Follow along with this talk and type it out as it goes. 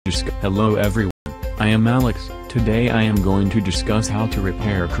discuss. Hello everyone, I am Alex. Today I am going to discuss how to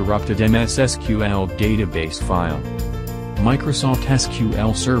repair corrupted MS SQL database file. Microsoft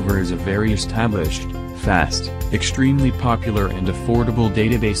SQL Server is a very established, fast, extremely popular and affordable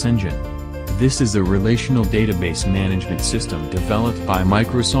database engine. This is a relational database management system developed by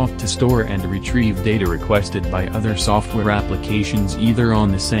Microsoft to store and retrieve data requested by other software applications either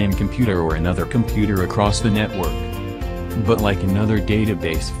on the same computer or another computer across the network. But like another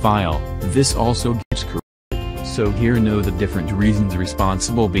database file, this also gets corrupted. So here know the different reasons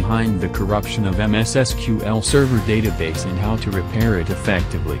responsible behind the corruption of MS SQL Server database and how to repair it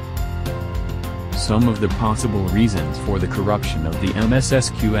effectively. Some of the possible reasons for the corruption of the MS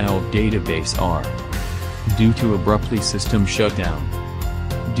SQL database are: due to abruptly system shutdown,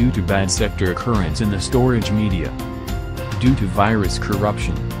 due to bad sector occurrence in the storage media, due to virus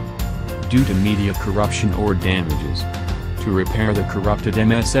corruption, due to media corruption or damages. To repair the corrupted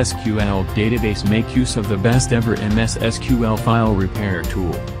MS SQL database, make use of the best ever MS SQL file repair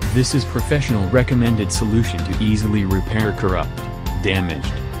tool. This is professional recommended solution to easily repair corrupt,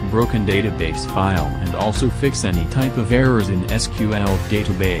 damaged, broken database file and also fix any type of errors in SQL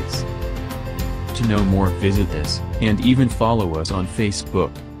database. To know more, visit this, and even follow us on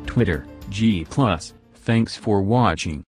Facebook, Twitter, G+. Thanks for watching.